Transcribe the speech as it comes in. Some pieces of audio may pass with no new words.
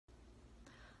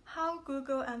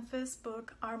Google and Facebook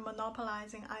are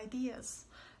monopolizing ideas,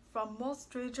 from Wall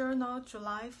Street Journal,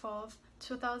 July 4,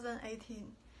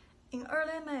 2018. In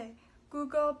early May,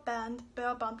 Google banned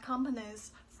billboard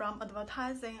companies from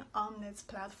advertising on its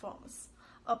platforms.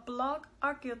 A blog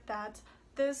argued that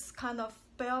this kind of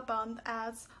billboard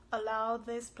ads allow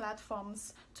these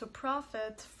platforms to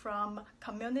profit from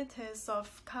communities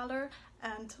of color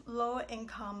and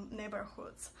low-income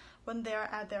neighborhoods when they are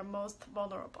at their most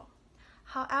vulnerable.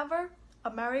 However,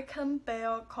 American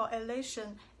Bail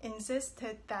Coalition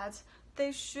insisted that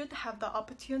they should have the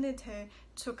opportunity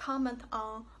to comment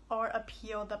on or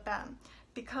appeal the ban,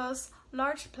 because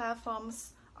large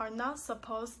platforms are not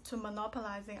supposed to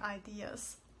monopolizing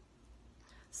ideas.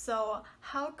 So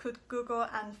how could Google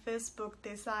and Facebook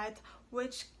decide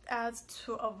which ads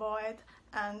to avoid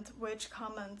and which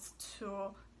comments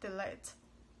to delete,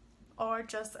 or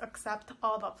just accept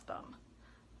all of them?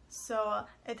 So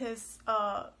it is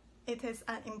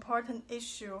an important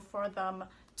issue for them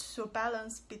to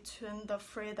balance between the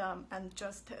freedom and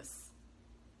justice.